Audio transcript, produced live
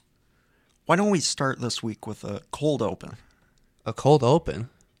Why don't we start this week with a cold open? A cold open?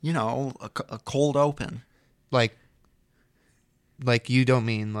 You know, a cold open. Like you don't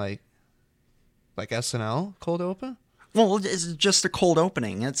mean like SNL cold open? Well, it's just a cold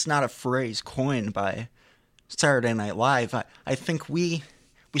opening. It's not a phrase coined by Saturday Night Live. I think we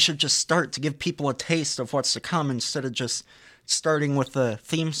should just start to give people a taste of what's to come instead of just starting with the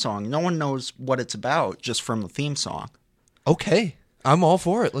theme song. No one knows what it's about just from the theme song. Okay. I'm all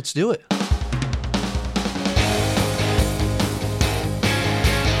for it. Let's do it.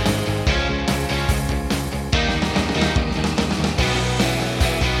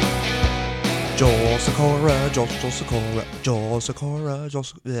 Joel Sikora.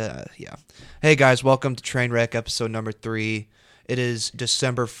 Yeah. Hey guys, welcome to Trainwreck episode number 3. It is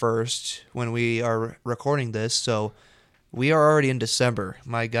December 1st when we are recording this, so we are already in December.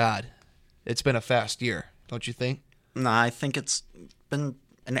 My God. It's been a fast year, don't you think? Nah, I think it's been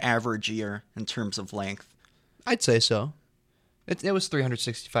an average year in terms of length. I'd say so. It was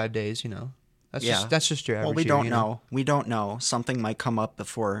 365 days, you know. That's just your average. Well, we year, don't you know. We don't know. Something might come up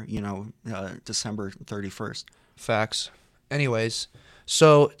before, December 31st. Facts. Anyways,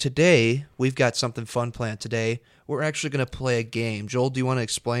 so today we've got something fun planned today. We're actually going to play a game. Joel, do you want to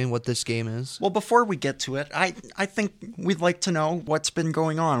explain what this game is? Well, before we get to it, I think we'd like to know what's been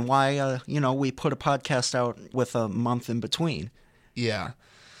going on. Why, we put a podcast out with a month in between. Yeah.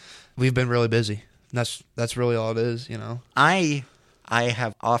 We've been really busy. That's really all it is, you know. I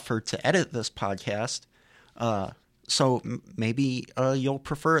have offered to edit this podcast, so maybe you'll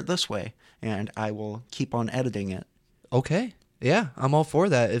prefer it this way, and I will keep on editing it. Okay. Yeah, I'm all for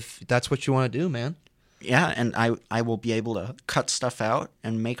that if that's what you want to do, man. Yeah, and I will be able to cut stuff out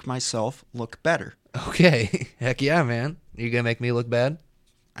and make myself look better. Okay. Heck yeah, man. You going to make me look bad?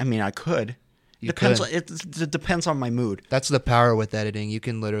 I mean, I could. It depends on my mood. That's the power with editing. You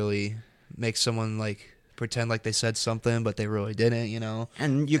can literally make someone, pretend like they said something, but they really didn't, you know.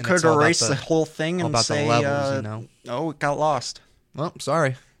 And you could erase the whole thing and say, the levels, you know. Oh, it got lost. Well,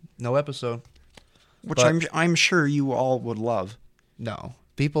 sorry. No episode. Which I'm sure you all would love. No.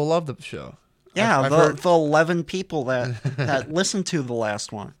 People love the show. Yeah, I've heard... the 11 people that listened to the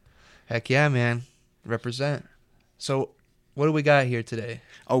last one. Heck yeah, man. Represent. So, what do we got here today?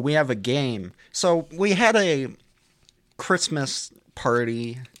 Oh, we have a game. So, we had a Christmas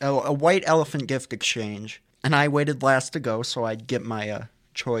party, a white elephant gift exchange, and I waited last to go so I'd get my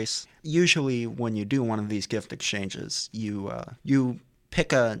choice. Usually when you do one of these gift exchanges, you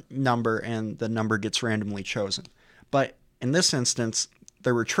pick a number and the number gets randomly chosen. But in this instance,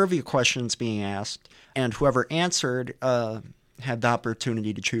 there were trivia questions being asked, and whoever answered had the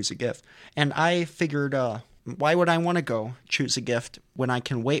opportunity to choose a gift. And I figured, why would I want to go choose a gift when I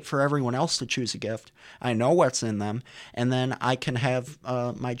can wait for everyone else to choose a gift? I know what's in them, and then I can have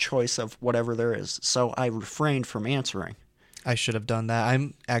my choice of whatever there is. So I refrained from answering. I should have done that.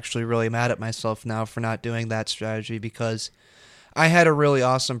 I'm actually really mad at myself now for not doing that strategy because I had a really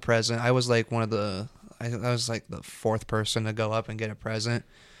awesome present. I was like I was like the fourth person to go up and get a present.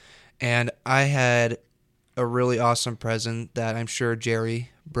 And I had a really awesome present that I'm sure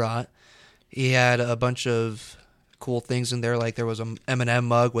Jerry brought. He had a bunch of cool things in there, like there was an M&M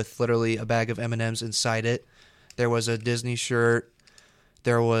mug with literally a bag of M&Ms inside it. There was a Disney shirt.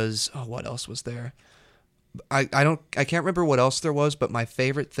 There was, what else was there? I can't remember what else there was, but my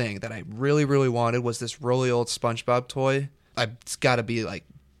favorite thing that I really, really wanted was this really old SpongeBob toy. It's got to be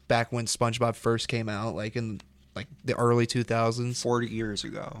back when SpongeBob first came out, in the early 2000s. 40 years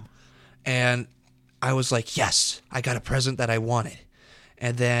ago. And I was like, yes, I got a present that I wanted.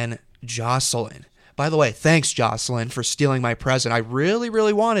 And then Jocelyn. By the way, thanks, Jocelyn, for stealing my present. I really,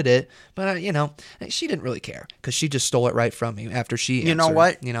 really wanted it, but, she didn't really care because she just stole it right from me after she answered. You know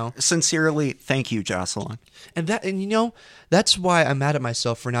what? You know? Sincerely, thank you, Jocelyn. And that's why I'm mad at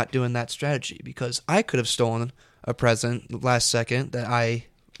myself for not doing that strategy, because I could have stolen a present last second that I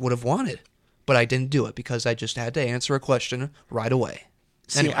would have wanted, but I didn't do it because I just had to answer a question right away.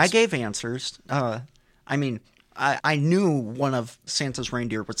 See, Anyways. I gave answers. I knew one of Santa's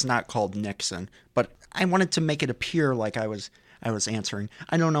reindeer was not called Nixon, but I wanted to make it appear like I was answering.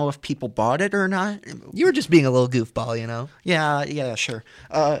 I don't know if people bought it or not. You were just being a little goofball, you know? Yeah, sure.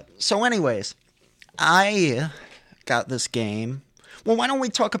 So anyways, I got this game. Well, why don't we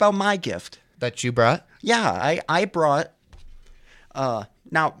talk about my gift? That you brought? Yeah, I brought...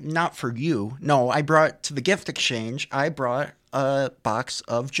 Now, not for you. No, I brought to the gift exchange, I brought a box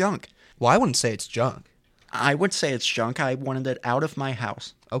of junk. Well, I wouldn't say it's junk. I would say it's junk. I wanted it out of my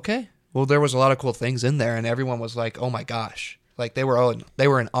house. Okay. Well, there was a lot of cool things in there, and everyone was like, oh my gosh. They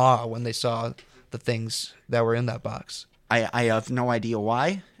were in awe when they saw the things that were in that box. I have no idea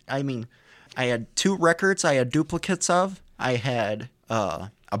why. I mean, I had 2 records I had duplicates of. I had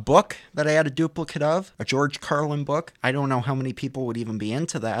a book that I had a duplicate of, a George Carlin book. I don't know how many people would even be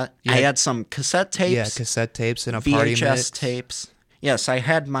into that. Yeah. I had some cassette tapes. Yeah, cassette tapes and a party VHS mix. tapes. Yes, I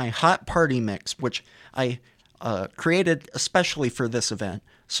had my hot party mix, which I created especially for this event.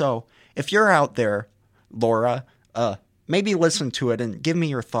 So if you're out there, Laura, maybe listen to it and give me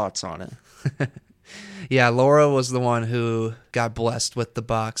your thoughts on it. Yeah, Laura was the one who got blessed with the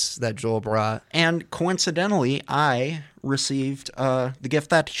box that Joel brought. And coincidentally, I received the gift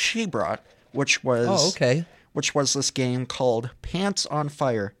that she brought, which was which was this game called Pants on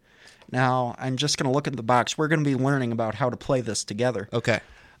Fire. Now, I'm just going to look at the box. We're going to be learning about how to play this together. Okay.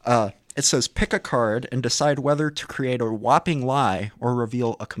 It says, pick a card and decide whether to create a whopping lie or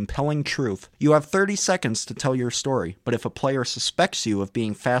reveal a compelling truth. You have 30 seconds to tell your story, but if a player suspects you of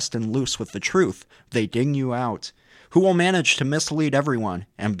being fast and loose with the truth, they ding you out. Who will manage to mislead everyone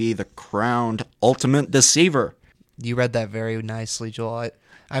and be the crowned ultimate deceiver? You read that very nicely, Joel.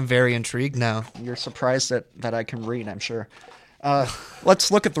 I'm very intrigued now. You're surprised that I can read, I'm sure. Let's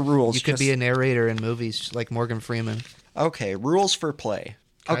look at the rules. You could be a narrator in movies like Morgan Freeman. Okay, rules for play.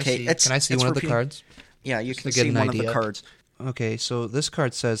 Can I see one of the cards? Yeah, you can see one of the cards. Okay, so this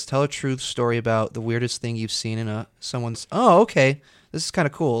card says, tell a true story about the weirdest thing you've seen in someone's... Oh, okay. This is kind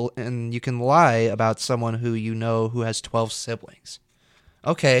of cool. And you can lie about someone who you know who has 12 siblings.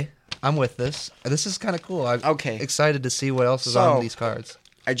 Okay, I'm with this. This is kind of cool. I'm excited to see what else is on these cards.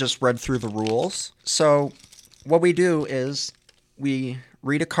 I just read through the rules. So what we do is we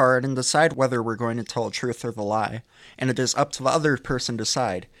read a card and decide whether we're going to tell the truth or the lie. And it is up to the other person to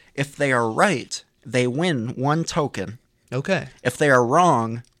decide. If they are right, they win 1 token. Okay. If they are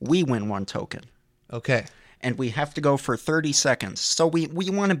wrong, we win 1 token. Okay. And we have to go for 30 seconds. So we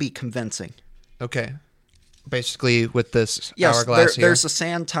want to be convincing. Okay. Basically with this hourglass here. There's a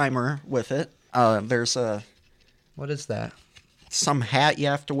sand timer with it. There's a... What is that? Some hat you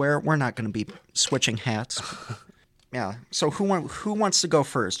have to wear. We're not going to be switching hats. Yeah. So who wants to go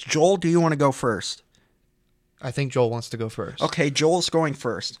first? Joel, do you want to go first? I think Joel wants to go first. Okay, Joel's going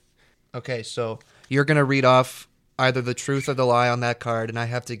first. Okay, so you're going to read off either the truth or the lie on that card, and I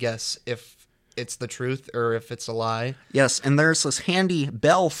have to guess if it's the truth or if it's a lie. Yes, and there's this handy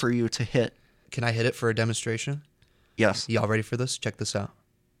bell for you to hit. Can I hit it for a demonstration? Yes. Y'all ready for this? Check this out.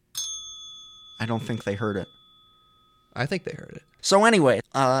 I don't think they heard it. I think they heard it. So anyway,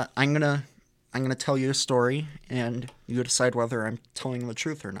 I'm gonna tell you a story, and you decide whether I'm telling the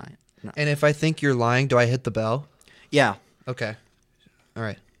truth or not. No. And if I think you're lying, do I hit the bell? Yeah. Okay. All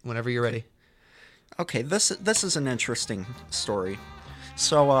right. Whenever you're ready. Okay, this is an interesting story.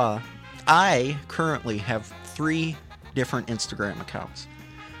 So, I currently have 3 different Instagram accounts.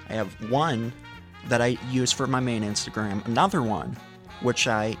 I have one that I use for my main Instagram, another one which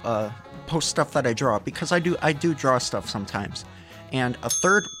I post stuff that I draw because I do draw stuff sometimes, and a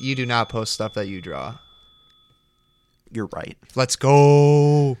third. You do not post stuff that you draw. You're right. Let's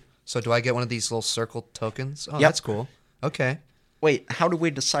go. So do I get one of these little circle tokens? Oh, yep. That's cool. Okay. Wait, how do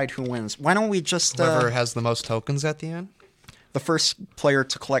we decide who wins? Why don't we just... Whoever has the most tokens at the end? The first player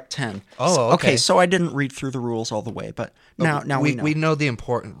to collect 10. Oh, okay. So I didn't read through the rules all the way, but now we know. We know the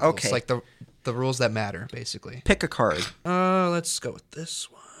important rules. Okay. Like the rules that matter, basically. Pick a card. Let's go with this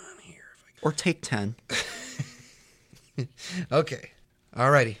one here. Or take 10. Okay.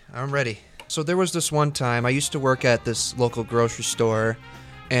 Alrighty. I'm ready. So there was this one time, I used to work at this local grocery store,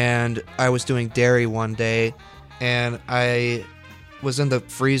 and I was doing dairy one day, and I was in the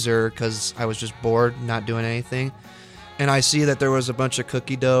freezer because I was just bored, not doing anything, and I see that there was a bunch of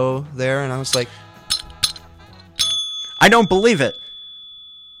cookie dough there, and I was like... I don't believe it!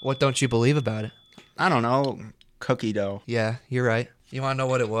 What don't you believe about it? I don't know. Cookie dough. Yeah, you're right. You want to know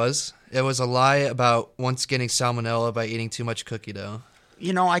what it was? It was a lie about once getting salmonella by eating too much cookie dough.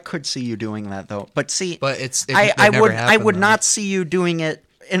 You know, I could see you doing that, though. But see, I would not see you doing it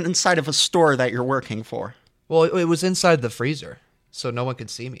inside of a store that you're working for. Well, it was inside the freezer, so no one could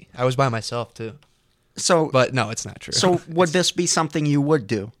see me. I was by myself, too. But no, it's not true. So would this be something you would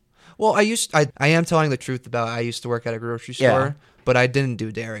do? Well, I am telling the truth about I used to work at a grocery store, but I didn't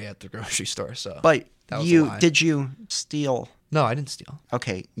do dairy at the grocery store, so. But did you steal? No, I didn't steal.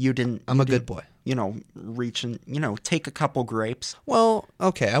 Okay, you didn't. I'm a good boy. You know, reach and, take a couple grapes. Well,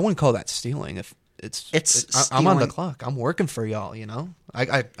 okay, I wouldn't call that stealing. If I'm on the clock. I'm working for y'all,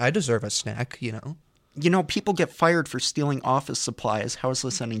 I deserve a snack, People get fired for stealing office supplies. How is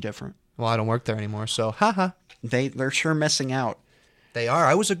this any different? Well, I don't work there anymore, so haha. They're sure missing out. They are.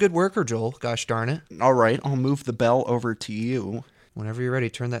 I was a good worker, Joel. Gosh darn it. All right, I'll move the bell over to you. Whenever you're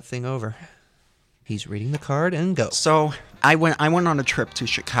ready, turn that thing over. He's reading the card and go. So I went on a trip to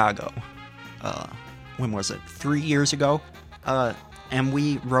Chicago. when was it? 3 years ago. And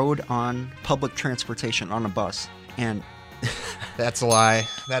we rode on public transportation on a bus. And That's a lie.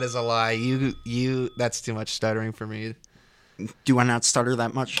 That is a lie. That's too much stuttering for me. do I not stutter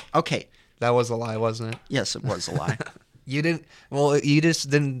that much? Okay. That was a lie, wasn't it? Yes, it was a lie. You just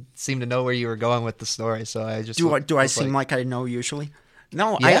didn't seem to know where you were going with the story, so I just... Do I seem like I know usually?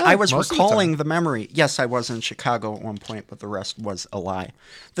 No, Yeah, I was most of the recalling time. the memory. Yes, I was in Chicago at one point, but the rest was a lie.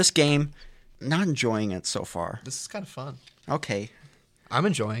 This game, not enjoying it so far. This is kind of fun. Okay. I'm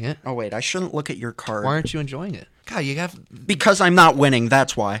enjoying it. Oh, wait, I shouldn't look at your card. Why aren't you enjoying it? God, you have... Because I'm not winning,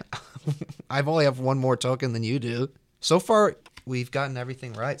 that's why. I've only have one more token than you do. So far, we've gotten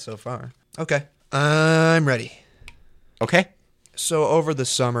everything right so far. Okay. I'm ready. Okay? So over the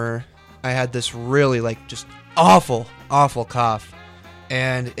summer, I had this really, just awful cough.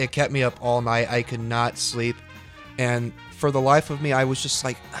 And it kept me up all night. I could not sleep. And for the life of me, I was just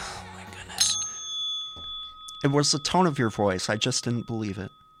like, oh my goodness. It was the tone of your voice. I just didn't believe it.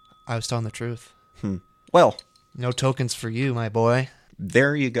 I was telling the truth. Well, No tokens for you, my boy.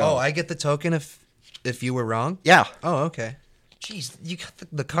 there you go. Oh, I get the token if you were wrong? Yeah, Oh, okay. Jeez, you got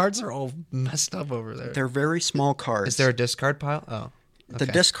the cards are all messed up over there. they're very small cards. Is there a discard pile? Oh. The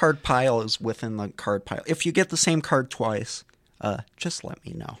okay. discard pile is within the card pile. If you get the same card twice, just let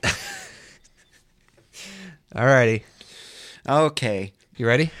me know. Alrighty. Okay. You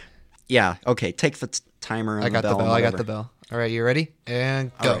ready? Yeah, okay. Take the timer and I got the bell. bell. and I got whatever. the bell. All right, you ready?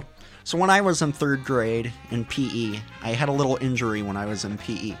 And go. All right. So when I was in 3rd grade in PE, I had a little injury when I was in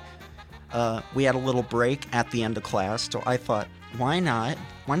PE. We had a little break at the end of class, so I thought, why not?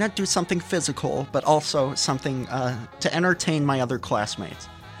 Why not do something physical, but also something to entertain my other classmates?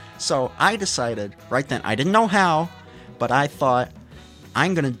 So I decided right then, I didn't know how, but I thought,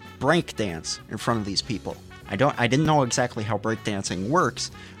 I'm going to break dance in front of these people. I didn't know exactly how breakdancing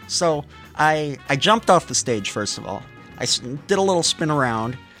works, so I jumped off the stage, first of all. I did a little spin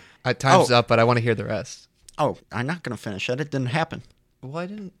around. Time's up, but I want to hear the rest. Oh, I'm not going to finish it. It didn't happen. Well, I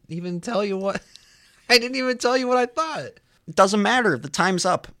didn't even tell you what. I didn't even tell you what I thought. It doesn't matter. The time's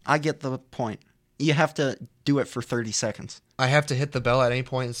up. I get the point. You have to do it for 30 seconds. I have to hit the bell at any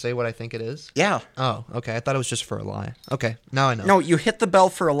point and say what I think it is? Yeah. Oh, okay. I thought it was just for a lie. Okay, now I know. No, you hit the bell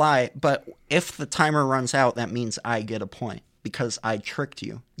for a lie, but if the timer runs out, that means I get a point because I tricked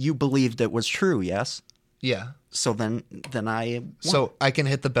you. You believed it was true, yes? Yeah. So then I won. So I can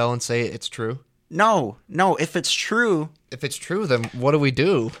hit the bell and say it's true? No, if it's true... If it's true, then what do we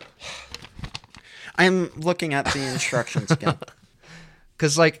do? I'm looking at the instructions again.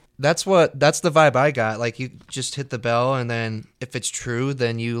 Because, that's the vibe I got. Like, you just hit the bell, and then if it's true,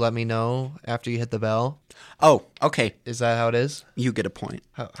 then you let me know after you hit the bell. Oh, okay. Is that how it is? You get a point.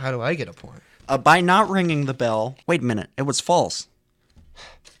 How do I get a point? By not ringing the bell... Wait a minute. It was false.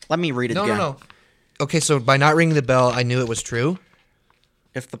 Let me read it again. No. Okay, so by not ringing the bell, I knew it was true?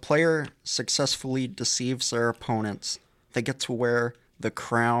 If the player successfully deceives their opponents, they get to wear the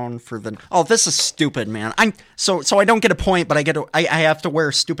crown for the... Oh, this is stupid, man. So I don't get a point, but I have to wear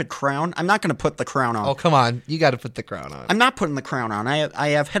a stupid crown? I'm not going to put the crown on. Oh, come on. You got to put the crown on. I'm not putting the crown on. I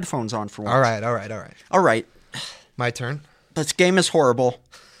have headphones on for once. All right. All right. My turn? This game is horrible.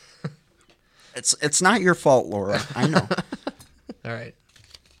 It's not your fault, Laura. I know. All right.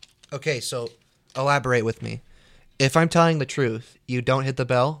 Okay, so elaborate with me. If I'm telling the truth, you don't hit the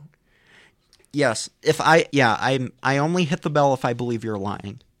bell? Yes. I only hit the bell if I believe you're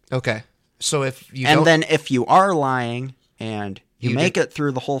lying. Okay. So if you And don't, then if you are lying and you You make it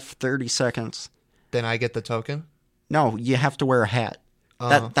through the whole 30 seconds, then I get the token? no, you have to wear a hat.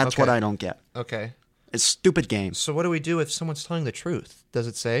 That's okay. what I don't get. Okay. It's stupid game. So what do we do if someone's telling the truth? Does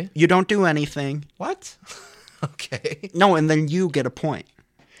it say? You don't do anything. What? Okay. No, and then you get a point.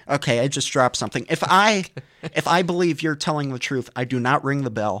 Okay, I just dropped something. If I believe you're telling the truth, I do not ring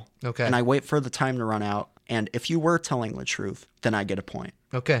the bell. Okay. And I wait for the time to run out. And if you were telling the truth, then I get a point.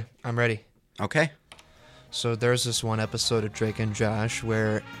 Okay, I'm ready. Okay? So there's this one episode of Drake and Josh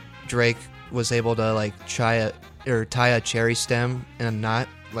where Drake was able to tie a cherry stem in a knot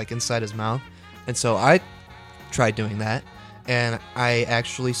inside his mouth. And so I tried doing that and I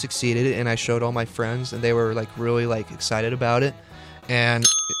actually succeeded and I showed all my friends and they were really excited about it. And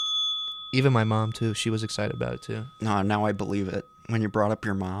even my mom too, she was excited about it too. No, now I believe it. When you brought up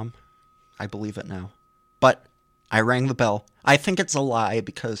your mom, I believe it now. But I rang the bell. I think it's a lie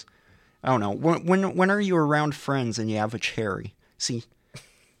because, I don't know, when are you around friends and you have a cherry? See?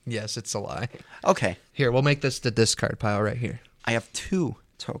 Yes, it's a lie. Okay. Here, we'll make this the discard pile right here. I have 2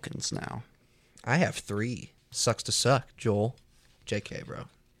 tokens now. I have 3. Sucks to suck, Joel. JK, bro. All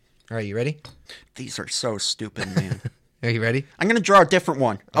right, you ready? These are so stupid, man. Are you ready? I'm going to draw a different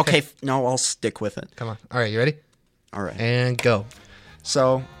one. Okay. No, I'll stick with it. Come on. All right, you ready? All right. And go.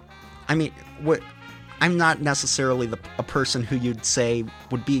 So, I mean, I'm not necessarily a person who you'd say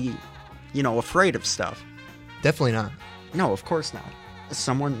would be, afraid of stuff. Definitely not. No, of course not.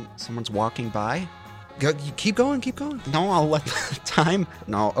 Someone's walking by. Go, you keep going. No, I'll let the time.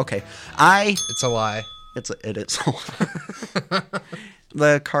 No, okay. It's a lie. It is a lie.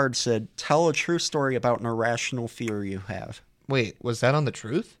 The card said, "Tell a true story about an irrational fear you have." Wait, was that on the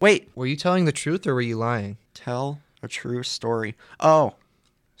truth? Wait. Were you telling the truth or were you lying? Tell a true story. Oh.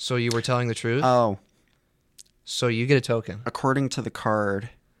 So you were telling the truth? Oh. So you get a token. According to the card,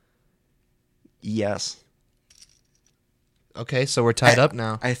 yes. Okay, so we're tied up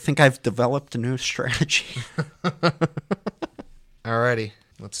now. I think I've developed a new strategy. Alrighty.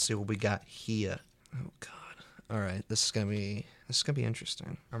 Let's see what we got here. Oh god. Alright, this is gonna be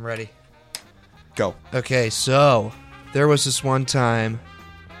interesting. I'm ready. Go. Okay, so there was this one time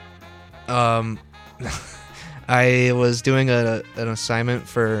I was doing an assignment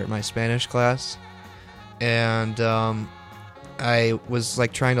for my Spanish class, and I was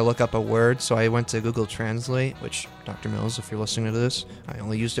like trying to look up a word, so I went to Google Translate, which, Dr. Mills, if you're listening to this, I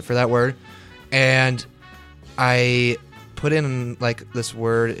only used it for that word, and I put in like this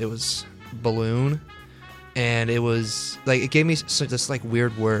word. It was balloon, and it was like it gave me this like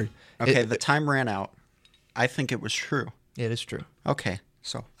weird word. Okay, the time ran out. I think it was true. It is true. Okay,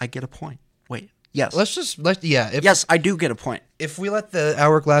 so I get a point. Wait, yes. Yes, I do get a point. If we let the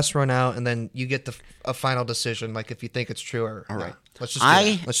hourglass run out and then you get a final decision, like if you think it's true or all right. Not. Let's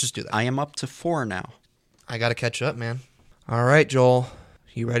just do that. I am up to 4 now. I got to catch up, man. All right, Joel.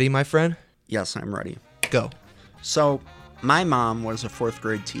 You ready, my friend? Yes, I'm ready. Go. So, my mom was a 4th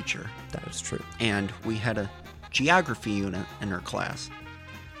grade teacher. That is true. And we had a geography unit in her class.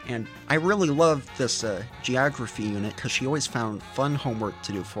 And I really loved this geography unit because she always found fun homework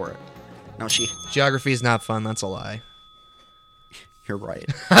to do for it. Now Geography is not fun. That's a lie. You're right.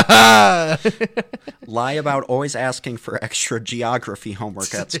 Lie about always asking for extra geography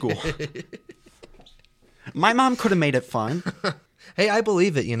homework at school. My mom could have made it fun. Hey, I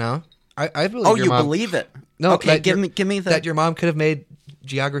believe it, I believe Oh, your you mom... believe it? No, okay, give me the... That your mom could have made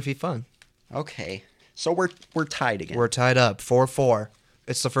geography fun. Okay. So we're tied again. We're tied up. 4-4.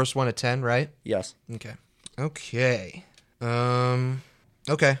 It's the first one at 10, right? Yes. Okay. Okay.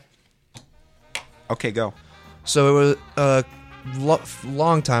 Okay, go. So it was a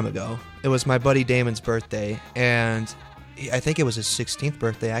long time ago. It was my buddy Damon's birthday, and I think it was his 16th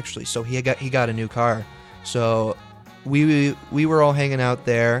birthday actually. So he got a new car. So we were all hanging out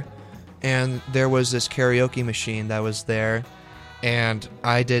there, and there was this karaoke machine that was there, and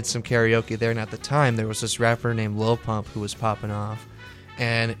I did some karaoke there. And at the time, there was this rapper named Lil Pump who was popping off,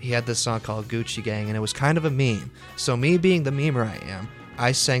 and he had this song called Gucci Gang, and it was kind of a meme. So me being the memer I am,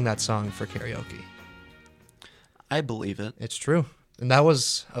 I sang that song for karaoke. I believe it. It's true. And that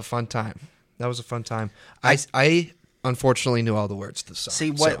was a fun time. I unfortunately knew all the words to the song.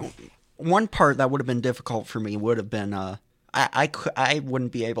 See, one part that would have been difficult for me would have been I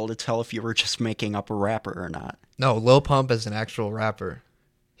wouldn't be able to tell if you were just making up a rapper or not. No, Lil Pump is an actual rapper.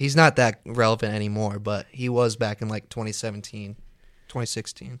 He's not that relevant anymore, but he was back in like 2017,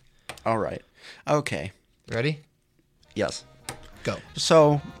 2016. All right. Okay. Ready? Yes. Go.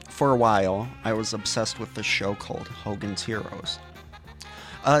 So, for a while, I was obsessed with this show called Hogan's Heroes.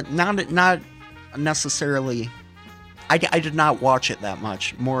 Not necessarily... I did not watch it that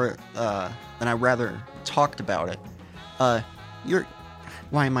much, more than I rather talked about it.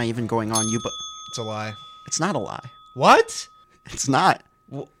 Why am I even going on you? But it's a lie. It's not a lie. What? It's not.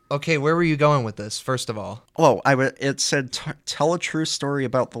 Well, okay, where were you going with this, first of all? Oh, it said, tell a true story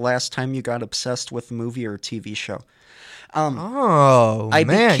about the last time you got obsessed with a movie or a TV show. You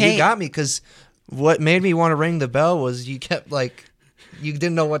got me, because what made me want to ring the bell was you kept, you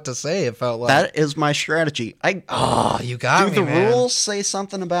didn't know what to say, it felt like. That is my strategy. You got me, Do the man. rules say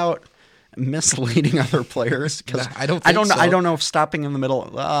something about misleading other players? Nah, I don't think so. I don't know if stopping in the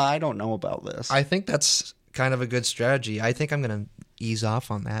middle, I don't know about this. I think that's kind of a good strategy. I think I'm going to ease off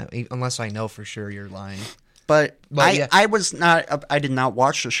on that, unless I know for sure you're lying. But yeah. I did not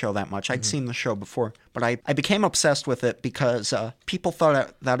watch the show that much. I'd seen the show before, but I became obsessed with it because people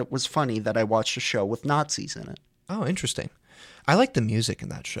thought that it was funny that I watched a show with Nazis in it. Oh, interesting. I like the music in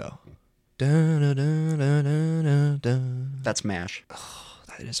that show. That's MASH. Oh,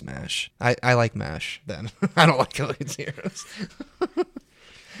 that is MASH. I like MASH then. I don't like Hogan's Heroes.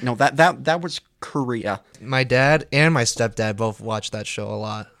 No, that was Korea. My dad and my stepdad both watched that show a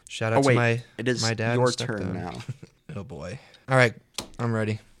lot. Shout out to my it is my dad. your and turn stepdad. now. Oh boy. All right, I'm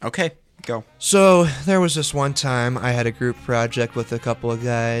ready. Okay, Go. So there was this one time I had a group project with a couple of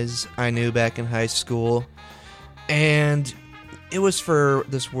guys I knew back in high school, and it was for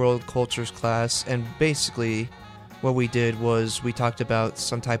this world cultures class, and basically what we did was we talked about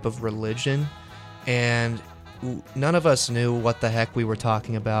some type of religion, and none of us knew what the heck we were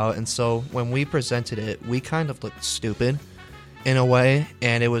talking about, and so when we presented it, we kind of looked stupid in a way,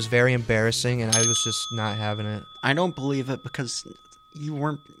 and it was very embarrassing, and I was just not having it. I don't believe it because you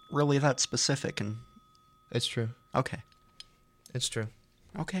weren't really that specific, and It's true. okay. It's true.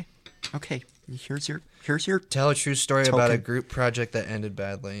 Okay. Here's your Tell a true story about a token. group project that ended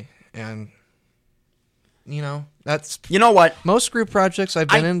badly, and that's You know what? most group projects I've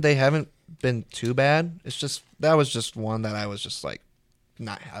been in. They haven't been too bad. It's just that was just one that I was just like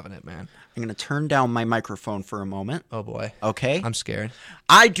not having it, man. I'm going to turn down my microphone for a moment. Oh boy. Okay? I'm scared.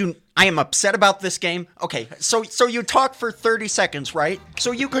 I am upset about this game. Okay, so you talk for 30 seconds, right?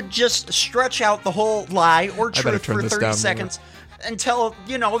 So you could just stretch out the whole lie or better truth turn for this 30 down more. seconds until,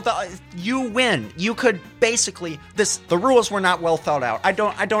 you win. You could basically the rules were not well thought out. I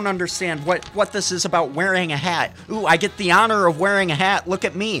don't understand what this is about wearing a hat. Ooh, I get the honor of wearing a hat. Look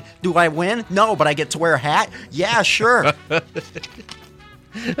at me. Do I win? No, but I get to wear a hat? Yeah, sure.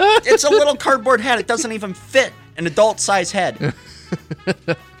 It's a little cardboard hat. It doesn't even fit an adult-size head.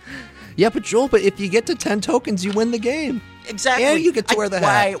 Yeah, but Joel, if you get to 10 tokens, you win the game. Exactly. And you get to wear the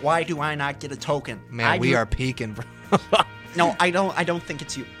hat. Why do I not get a token? Man, we are peaking, bro. No, I don't think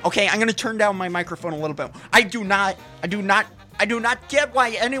it's you. Okay, I'm gonna turn down my microphone a little bit. I do not get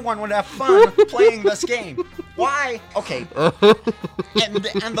why anyone would have fun playing this game. Why? Okay.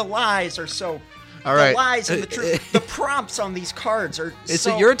 And the lies are so. All right. The lies and the truth. The prompts on these cards are. Is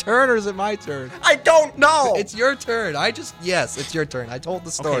so, it your turn or is it my turn? I don't know. It's your turn. Yes, it's your turn. I told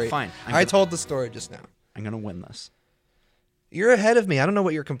the story. Okay, fine. I told the story just now. I'm gonna win this. You're ahead of me. I don't know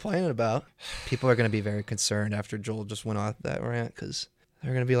what you're complaining about. People are going to be very concerned after Joel just went off that rant because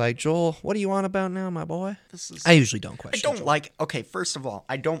they're going to be like, Joel, what are you on about now, my boy? I usually don't question I don't Joel. like. Okay, first of all,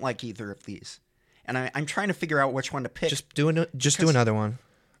 I don't like either of these, and I'm trying to figure out which one to pick. Just do another one.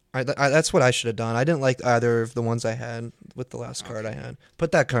 That's what I should have done. I didn't like either of the ones I had with the last card I had.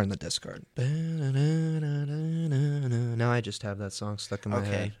 Put that card in the discard. Now I just have that song stuck in my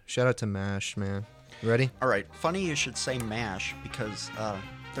head. Shout out to MASH, man. You ready? All right. Funny you should say MASH because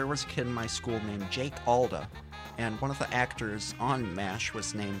there was a kid in my school named Jake Alda, and one of the actors on MASH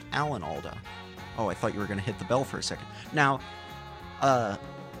was named Alan Alda. Oh, I thought you were going to hit the bell for a second. Now,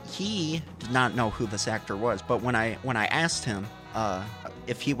 he did not know who this actor was, but when I asked him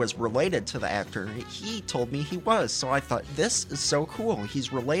if he was related to the actor, he told me he was. So I thought, this is so cool.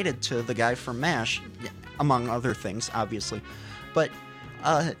 He's related to the guy from MASH, among other things, obviously. But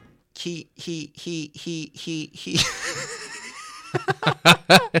he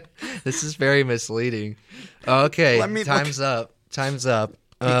This is very misleading. Okay, time's up.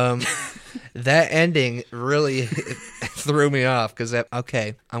 That ending really threw me off because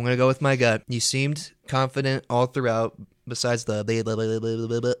okay, I'm gonna go with my gut. You seemed confident all throughout. Besides the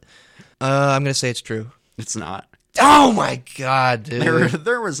I'm gonna say it's true. It's not. Oh my god, dude!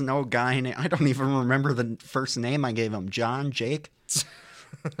 There was no guy named. I don't even remember the first name I gave him. John, Jake,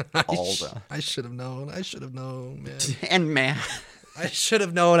 Alda. I should have known. Man. And man, I should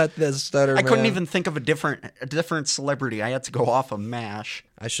have known at this stutter. I couldn't even think of a different celebrity. I had to go off of MASH.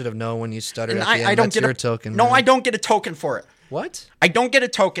 I should have known when you stuttered And at the end. I don't That's get your a token. No, man. I don't get a token for it. What? I don't get a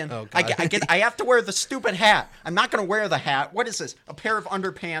token. Oh, God. I have to wear the stupid hat. I'm not going to wear the hat. What is this? A pair of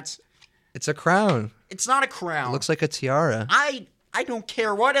underpants? It's a crown. It's not a crown. It looks like a tiara. I don't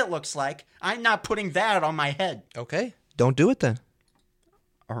care what it looks like. I'm not putting that on my head. Okay. Don't do it then.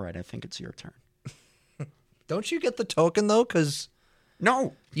 All right, I think it's your turn. Don't you get the token though? Because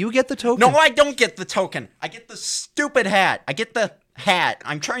no, you get the token. No, I don't get the token. I get the stupid hat. I get the hat.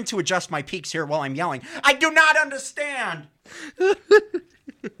 I'm trying to adjust my peaks here while I'm yelling. I do not understand.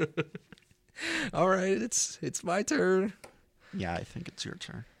 All right, it's my turn. Yeah, I think it's your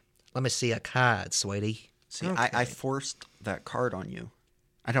turn. Let me see a card, sweetie. See, okay. I forced that card on you.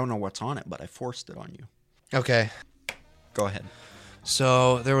 I don't know what's on it, but I forced it on you. Okay. Go ahead.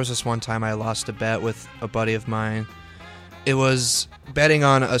 So there was this one time I lost a bet with a buddy of mine. It was betting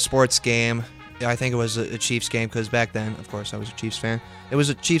on a sports game. I think it was a Chiefs game because back then, of course, I was a Chiefs fan. It was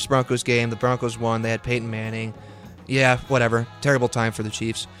a Chiefs-Broncos game. The Broncos won. They had Peyton Manning. Yeah, whatever. Terrible time for the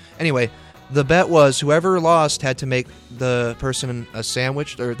Chiefs. Anyway, the bet was whoever lost had to make the person a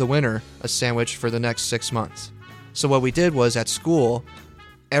sandwich, or the winner a sandwich for the next 6 months. So what we did was at school,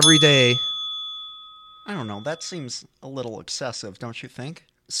 every day... I don't know. That seems a little excessive, don't you think?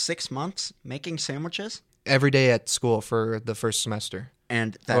 6 months making sandwiches? Every day at school for the first semester.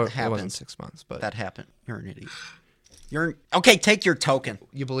 And that Or, happened. It wasn't 6 months, but That happened. You're an idiot. Okay, take your token.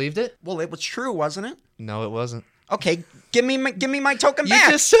 You believed it? Well, it was true, wasn't it? No, it wasn't. Okay, give me my token You back.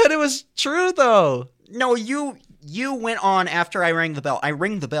 just said it was true, though. No, you went on after I rang the bell. I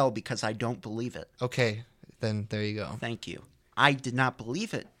rang the bell because I don't believe it. Okay, then there you go. Thank you. I did not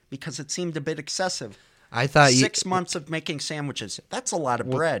believe it because it seemed a bit excessive. I thought 6 months of making sandwiches. That's a lot of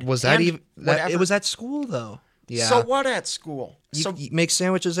bread. Was that And even? whatever. It was at school, though. Yeah. So what at school? You make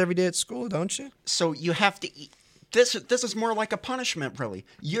sandwiches every day at school, don't you? So you have to eat. This is more like a punishment, really.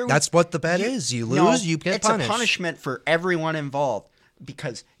 That's what the bet is. You lose, you get punished. It's a punishment for everyone involved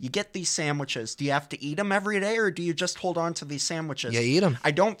because you get these sandwiches. Do you have to eat them every day, or do you just hold on to these sandwiches? You eat them.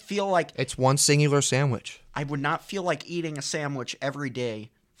 I don't feel like It's one singular sandwich. I would not feel like eating a sandwich every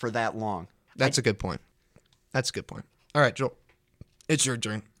day for that long. That's a good point. That's a good point. All right, Joel. It's your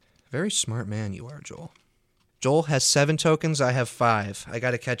turn. Very smart man you are, Joel. Joel has 7 tokens. I have 5. I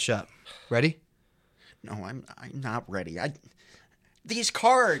got to catch up. Ready? No, I'm not ready. These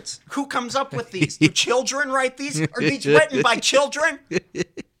cards. Who comes up with these? Do children write these? Are these written by children?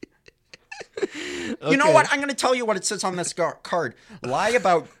 You know what? I'm going to tell you what it says on this card. Lie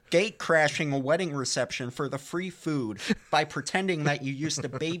about gate crashing a wedding reception for the free food by pretending that you used to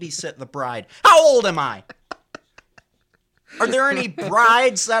babysit the bride. How old am I? Are there any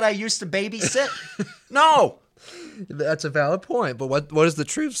brides that I used to babysit? No. That's a valid point, but what does the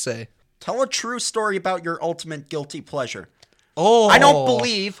truth say? Tell a true story about your ultimate guilty pleasure. Oh, I don't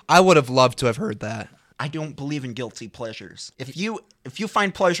believe. I would have loved to have heard that. I don't believe in guilty pleasures. If you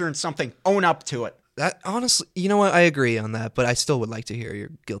find pleasure in something, own up to it. That honestly, you know what? I agree on that, but I still would like to hear your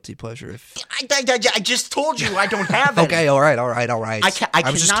guilty pleasure. If I just told you I don't have it. Okay, all right.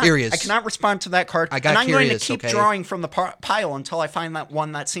 I was just curious. I cannot respond to that card. I got and I'm curious. going to keep Okay. drawing from the pile until I find that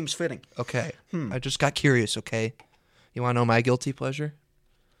one that seems fitting. Okay, I just got curious. Okay, you want to know my guilty pleasure?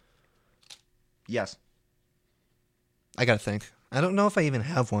 Yes. I gotta think. I don't know if I even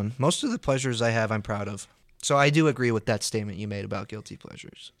have one. Most of the pleasures I have, I'm proud of. So I do agree with that statement you made about guilty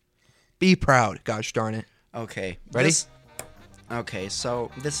pleasures. Be proud, gosh darn it. Okay. Ready? Okay, so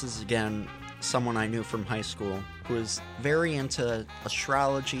this is, again, someone I knew from high school who is very into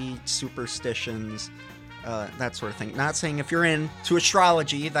astrology, superstitions, that sort of thing. Not saying if you're into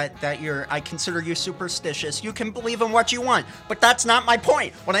astrology that I consider you superstitious. You can believe in what you want, but that's not my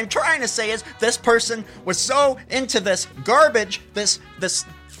point. What I'm trying to say is this person was so into this garbage, this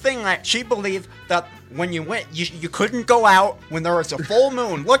thing that she believed that when you went, you couldn't go out when there was a full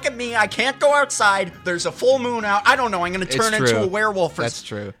moon. Look at me, I can't go outside. There's a full moon out. I don't know, I'm going to turn into a werewolf. That's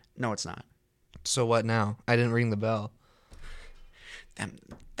true. No, it's not. So what now? I didn't ring the bell.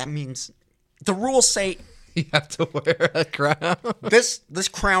 That means the rules say you have to wear a crown. This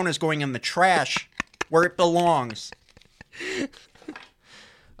crown is going in the trash where it belongs.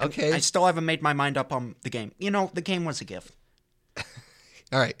 Okay. I still haven't made my mind up on the game. You know, the game was a gift.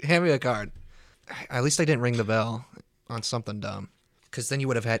 All right, hand me a card. At least I didn't ring the bell on something dumb. Because then you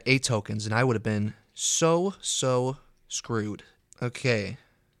would have had 8 tokens, and I would have been so screwed. Okay.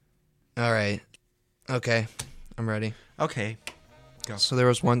 All right. Okay. I'm ready. Okay. Go. So there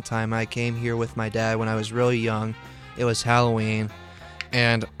was one time I came here with my dad when I was really young. It was Halloween,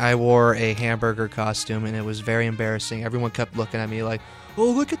 and I wore a hamburger costume, and it was very embarrassing. Everyone kept looking at me like, oh,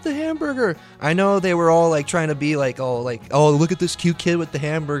 look at the hamburger. I know they were all like trying to be like, oh, look at this cute kid with the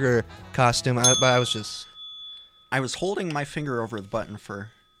hamburger costume. But I was holding my finger over the button for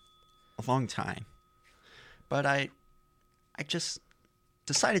a long time, but I just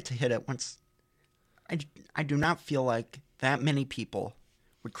decided to hit it once. I do not feel like that many people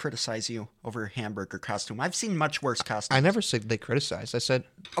would criticize you over a hamburger costume. I've seen much worse costumes. I never said they criticized. I said,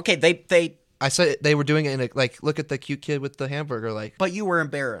 okay, I said they were doing it in a, like, look at the cute kid with the hamburger, like. But you were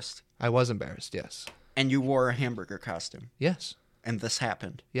embarrassed. I was embarrassed, yes. And you wore a hamburger costume. Yes. And this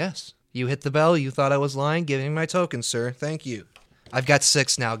happened. Yes. You hit the bell. You thought I was lying. Give me my token, sir. Thank you. I've got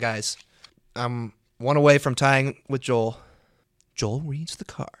 6 now, guys. I'm 1 away from tying with Joel. Joel reads the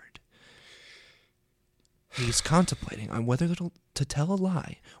card. He's contemplating on whether to tell a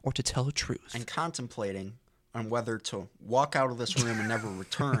lie or to tell a truth. And contemplating on whether to walk out of this room and never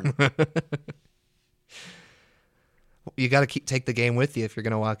return. You got to take the game with you if you're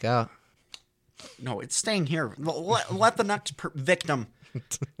going to walk out. No, it's staying here. Let the next victim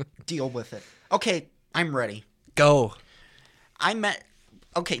deal with it. Okay, I'm ready. Go.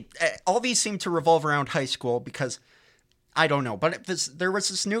 All these seem to revolve around high school because, I don't know, but there was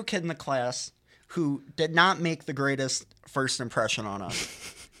this new kid in the class who did not make the greatest first impression on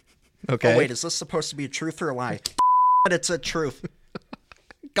us. Okay. Oh, wait, is this supposed to be a truth or a lie? But it's a truth.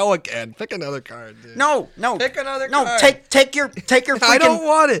 Go again. Pick another card, dude. No. Pick another no, card. take your freaking... I don't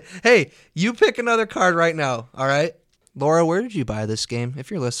want it. Hey, you pick another card right now, all right? Laura, where did you buy this game? If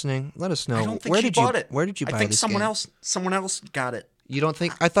you're listening, let us know. I don't think where she did bought you, it. Where did you buy I think this someone else got it. You don't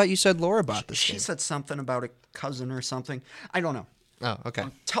think? I thought you said Laura bought this She game. said something about a cousin or something. I don't know. Oh, okay.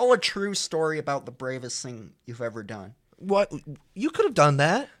 Tell a true story about the bravest thing you've ever done. What? You could have done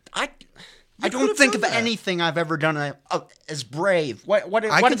that. I don't think of anything I've ever done as brave. What did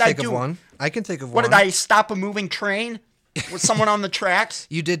I do? I can think of one. What did I stop a moving train? Was someone on the tracks?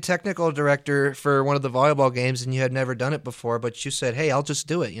 You did technical director for one of the volleyball games, and you had never done it before, but you said, hey, I'll just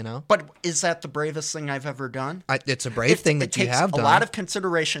do it, you know? But is that the bravest thing I've ever done? It's a brave thing that you have done. It takes a lot of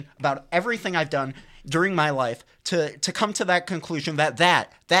consideration about everything I've done during my life to come to that conclusion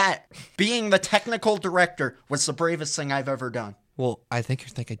that being the technical director was the bravest thing I've ever done. Well, I think you're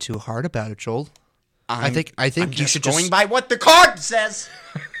thinking too hard about it, Joel. I think you should going by what the card says.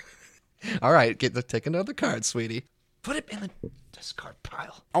 All right, take another card, sweetie. Put it in the discard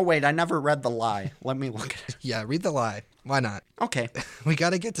pile. Oh, wait, I never read the lie. Let me look at it. Yeah, read the lie. Why not? Okay. We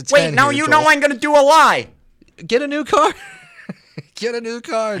got to get to 10 Wait, now here, you Joel. know I'm going to do a lie. Get a new card. Get a new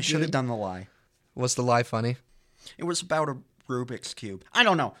card, I should have done the lie. Was the lie funny? It was about a Rubik's Cube. I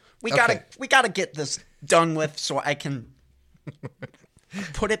don't know. We gotta get this done with so I can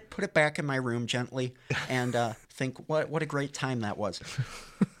put it back in my room gently and think what a great time that was.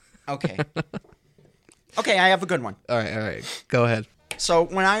 Okay. Okay, I have a good one. All right. Go ahead. So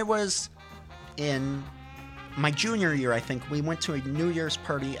when I was in my junior year, I think, we went to a New Year's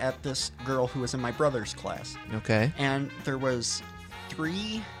party at this girl who was in my brother's class. Okay. And there was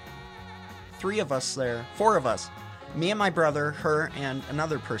three of us there, four of us, me and my brother, her, and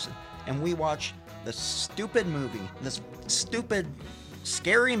another person. And we watched this stupid movie, this stupid,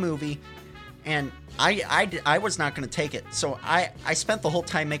 scary movie, and I was not going to take it. So I spent the whole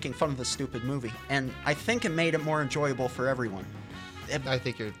time making fun of the stupid movie, and I think it made it more enjoyable for everyone. I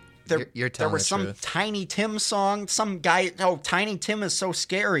think you're telling the truth. There was some Tiny Tim song. Some guy, Tiny Tim is so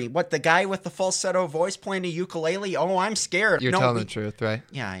scary. What, the guy with the falsetto voice playing a ukulele? Oh, I'm scared. You're telling the truth, right?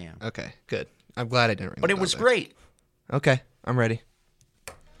 Yeah, I am. Okay, good. I'm glad I didn't ring. But it was great. Okay, I'm ready.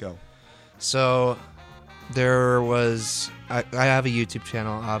 Go. So there was I have a YouTube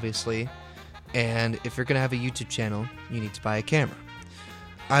channel, obviously, and if you're gonna have a YouTube channel, you need to buy a camera.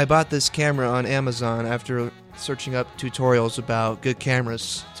 I bought this camera on Amazon after searching up tutorials about good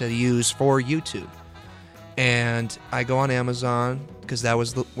cameras to use for YouTube. And I go on Amazon, because that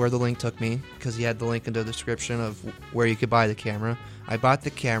was where the link took me, because he had the link in the description of where you could buy the camera. I bought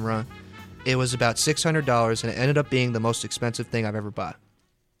the camera. It was about $600, and it ended up being the most expensive thing I've ever bought.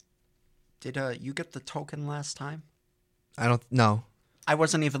 Did you get the token last time? I don't know. I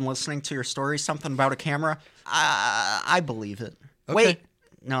wasn't even listening to your story. Something about a camera. I believe it. Okay. Wait.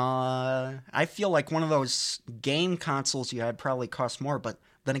 No, I feel like one of those game consoles you had probably cost more, but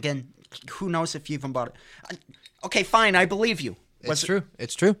then again, who knows if you even bought it. Okay, fine, I believe you. It's true.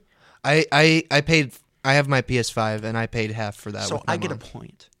 I have my PS5, and I paid half for that. So I get a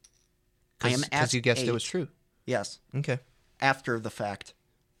point. I am at because you guessed 8. It was true. Yes. Okay. After the fact.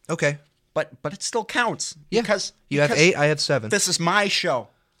 Okay. But it still counts. Yeah. Because you have 8, I have 7. This is my show.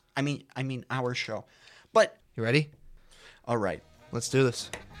 I mean our show. But you ready? All right. Let's do this.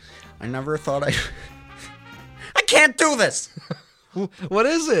 I never thought I can't do this. What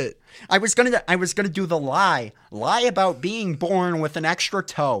is it? I was gonna do the lie about being born with an extra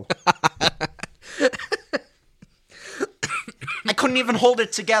toe. I couldn't even hold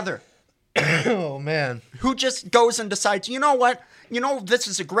it together. Oh man. Who just goes and decides, you know what? This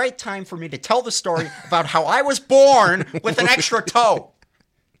is a great time for me to tell the story about how I was born with an extra toe.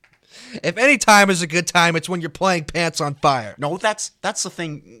 If any time is a good time, it's when you're playing Pants on Fire. No, that's the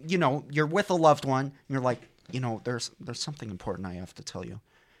thing. You're with a loved one, and you're like, there's something important I have to tell you.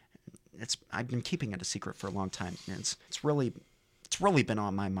 I've been keeping it a secret for a long time, and it's really been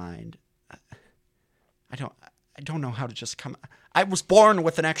on my mind. I don't know how to just come. I was born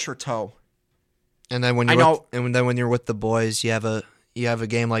with an extra toe. And then when you're with the boys, you have a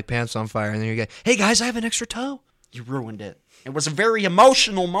game like Pants on Fire, and then you go, "Hey guys, I have an extra toe." You ruined it. It was a very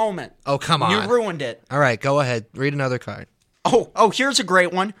emotional moment. Oh, come on. You ruined it. All right, go ahead. Read another card. Oh, here's a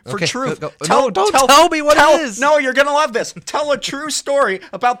great one for okay, truth. Go. Don't tell me what it is. No, you're going to love this. Tell a true story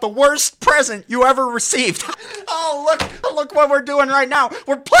about the worst present you ever received. Oh, look what we're doing right now.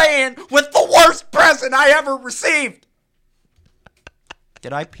 We're playing with the worst present I ever received.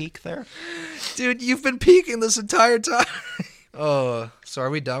 Did I peek there? Dude, you've been peeking this entire time. Oh, so are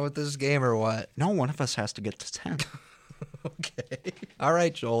we done with this game or what? No, one of us has to get to 10. Okay. All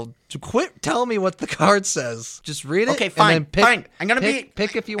right, Joel. Quit telling me what the card says. Just read it. Okay, fine. And then pick, Fine. I'm gonna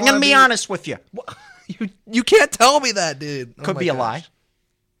pick if you I'm want. gonna be honest with you. You can't tell me that, dude. Could be a lie.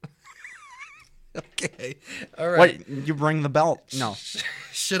 Okay. All right. What? You ring the bell? No.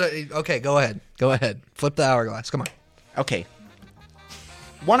 Should I? Okay, go ahead. Go ahead. Flip the hourglass. Come on. Okay.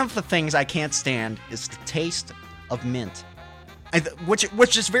 One of the things I can't stand is the taste of mint,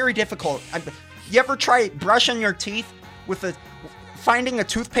 which is very difficult. You ever try brushing your teeth with finding a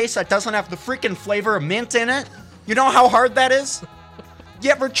toothpaste that doesn't have the freaking flavor of mint in it? You know how hard that is? You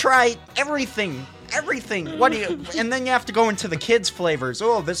ever try everything? What do you? And then you have to go into the kids' flavors.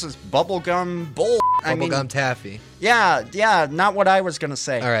 Oh, this is bubblegum bull. Bubblegum taffy. Yeah, not what I was gonna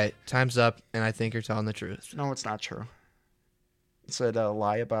say. All right, time's up, and I think you're telling the truth. No, it's not true. It said a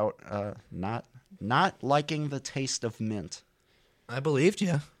lie about not liking the taste of mint. I believed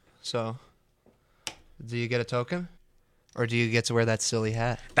you. So, do you get a token? Or do you get to wear that silly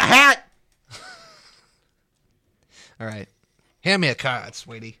hat? The hat! All right. Hand me a card,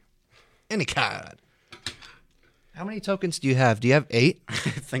 sweetie. Any card. How many tokens do you have? Do you have 8? I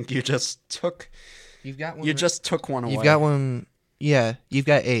think you just took... You've got one. You just took one away. You've got one... Yeah, you've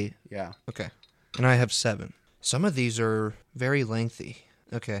got 8. Yeah. Okay. And I have 7. Some of these are very lengthy.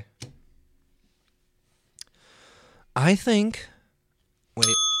 Okay. I think...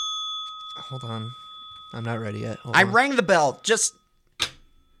 Wait. Hold on. I'm not ready yet. Hold I on. rang the bell. Just...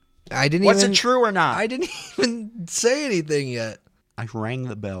 I didn't Was even... it true or not? I didn't even say anything yet. I rang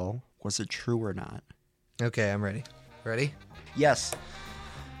the bell. Was it true or not? Okay, I'm ready. Ready? Yes.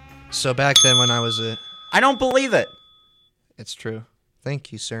 So back then when I was a... I don't believe it. It's true.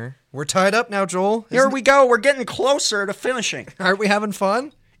 Thank you, sir. We're tied up now, Joel. Here we go. We're getting closer to finishing. Aren't we having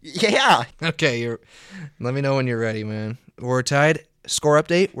fun? Yeah. Okay, let me know when you're ready, man. We're tied. Score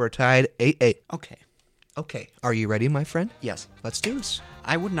update. We're tied 8-8. Okay. Okay. Are you ready, my friend? Yes. Let's do this.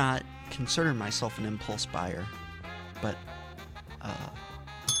 I would not consider myself an impulse buyer, but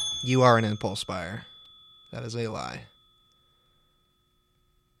You are an impulse buyer. That is a lie.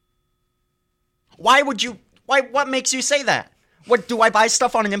 why would you? What makes you say that? What, do I buy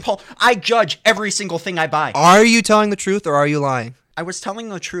stuff on an impulse? I judge every single thing I buy. Are you telling the truth or are you lying? I was telling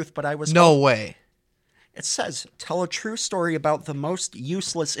the truth, but I was... No way. It says, tell a true story about the most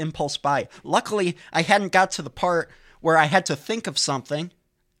useless impulse buy. Luckily, I hadn't got to the part where I had to think of something.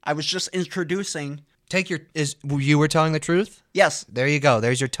 I was just introducing... You were telling the truth? Yes. There you go.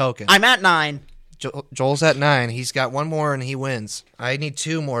 There's your token. I'm at 9. Joel's at 9. He's got 1 more and he wins. I need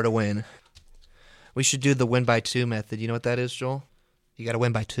 2 more to win. We should do the win by 2 method. You know what that is, Joel? You got to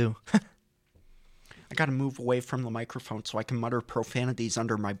win by 2. I got to move away from the microphone so I can mutter profanities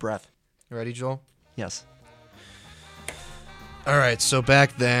under my breath. You ready, Joel? Yes. All right, so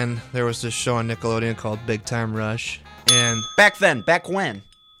back then, there was this show on Nickelodeon called Big Time Rush. And Back then. Back when?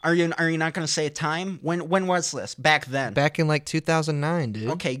 Are you not going to say a time? When was this? Back then. back in like 2009, dude.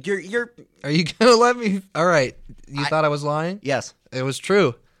 Okay, you're... Are you going to let me? All right. You thought I was lying? Yes. It was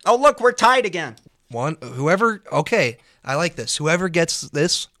true. Oh, look, we're tied again. Okay, I like this. Whoever gets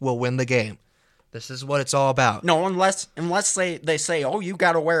this will win the game. This is what it's all about. No, unless they say, oh, you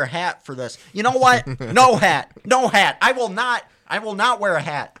got to wear a hat for this. You know what? No hat. No hat. I will not wear a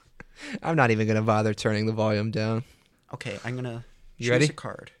hat. I'm not even going to bother turning the volume down. Okay, I'm going to choose ready? a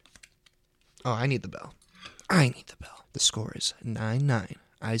card. Oh, I need the bell. I need the bell. The score is 9-9.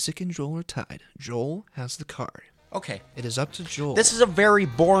 Isaac and Joel are tied. Joel has the card. Okay. It is up to Joel. This is a very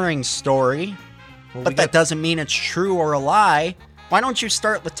boring story, Well, but that doesn't mean it's true or a lie. Why don't you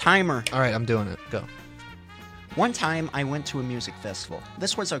start the timer? All right, I'm doing it. Go. One time I went to a music festival.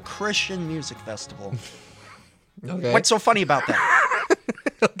 This was a Christian music festival. Okay. What's so funny about that?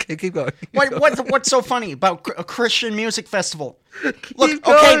 Okay, keep going. What's so funny about a Christian music festival? Look, Keep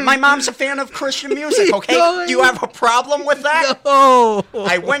okay, going. my mom's a fan of Christian music, Keep okay? going. Do you have a problem with that? No.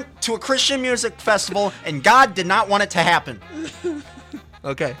 I went to a Christian music festival, and God did not want it to happen.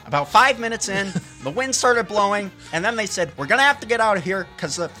 Okay. About 5 minutes in, the wind started blowing, and then they said, we're going to have to get out of here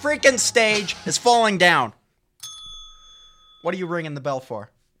because the freaking stage is falling down. What are you ringing the bell for?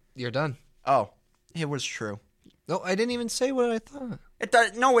 You're done. Oh, it was true. No, I didn't even say what I thought.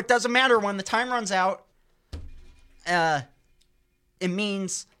 No, it doesn't matter. When the time runs out, it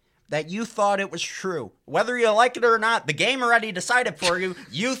means that you thought it was true. Whether you like it or not, the game already decided for you.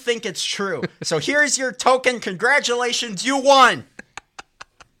 You think it's true. So here's your token. Congratulations, you won.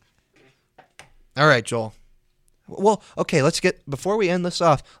 All right, Joel. Well, okay, before we end this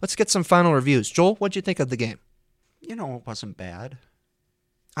off, let's get some final reviews. Joel, what'd you think of the game? You know, it wasn't bad.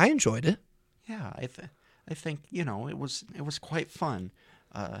 I enjoyed it. Yeah, I think it was quite fun.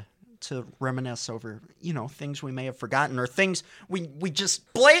 to reminisce over, things we may have forgotten or things we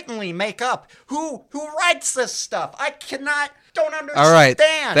just blatantly make up. Who writes this stuff? I don't understand. All right.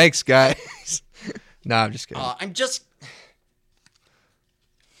 Thanks, guys. No, I'm just kidding.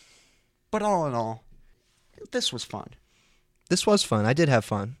 But all in all, this was fun. This was fun. I did have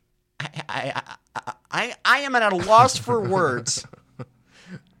fun. I am at a loss for words.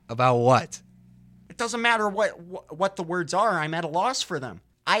 About what? It doesn't matter what the words are. I'm at a loss for them.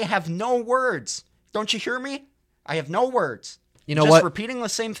 I have no words. Don't you hear me? I have no words. You know Just what? repeating the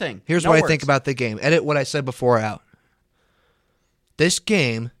same thing. Here's what I think about the game. Edit what I said before out. This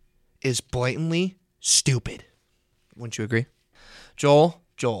game is blatantly stupid. Wouldn't you agree? Joel,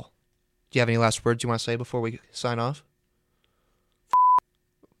 do you have any last words you want to say before we sign off?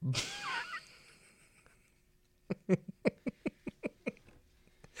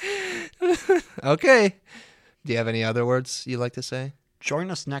 Okay. Do you have any other words you'd like to say?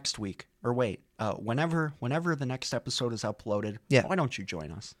 Join us next week. Or wait, whenever the next episode is uploaded, why don't you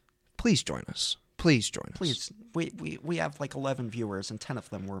join us? Please join us. Please join us. Please. We have like 11 viewers and 10 of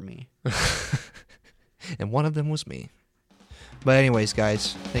them were me. And one of them was me. But anyways,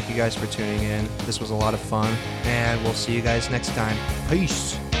 guys, thank you guys for tuning in. This was a lot of fun, and we'll see you guys next time.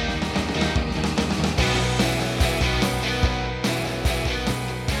 Peace.